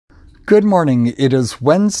Good morning. It is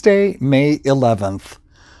Wednesday, May 11th.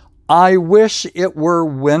 I wish it were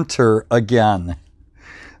winter again.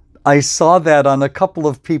 I saw that on a couple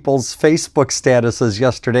of people's Facebook statuses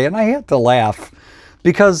yesterday, and I had to laugh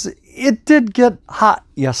because it did get hot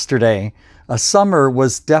yesterday. Summer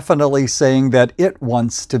was definitely saying that it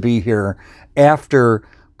wants to be here after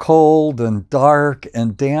cold and dark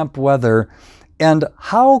and damp weather, and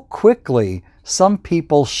how quickly some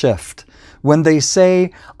people shift. When they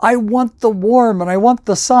say, I want the warm and I want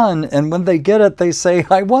the sun, and when they get it, they say,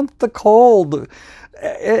 I want the cold.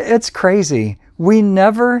 It's crazy. We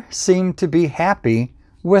never seem to be happy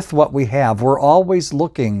with what we have. We're always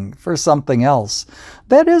looking for something else.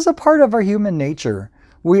 That is a part of our human nature.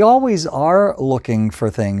 We always are looking for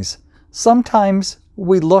things. Sometimes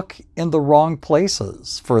we look in the wrong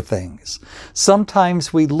places for things.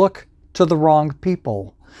 Sometimes we look to the wrong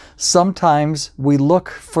people. Sometimes we look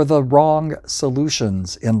for the wrong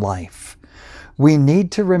solutions in life. We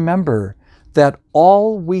need to remember that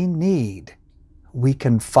all we need, we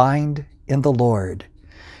can find in the Lord.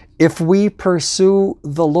 If we pursue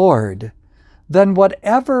the Lord, then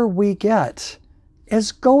whatever we get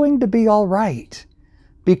is going to be all right,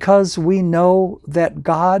 because we know that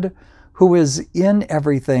God, who is in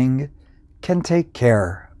everything, can take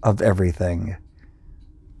care of everything.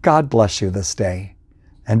 God bless you this day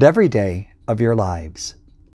and every day of your lives.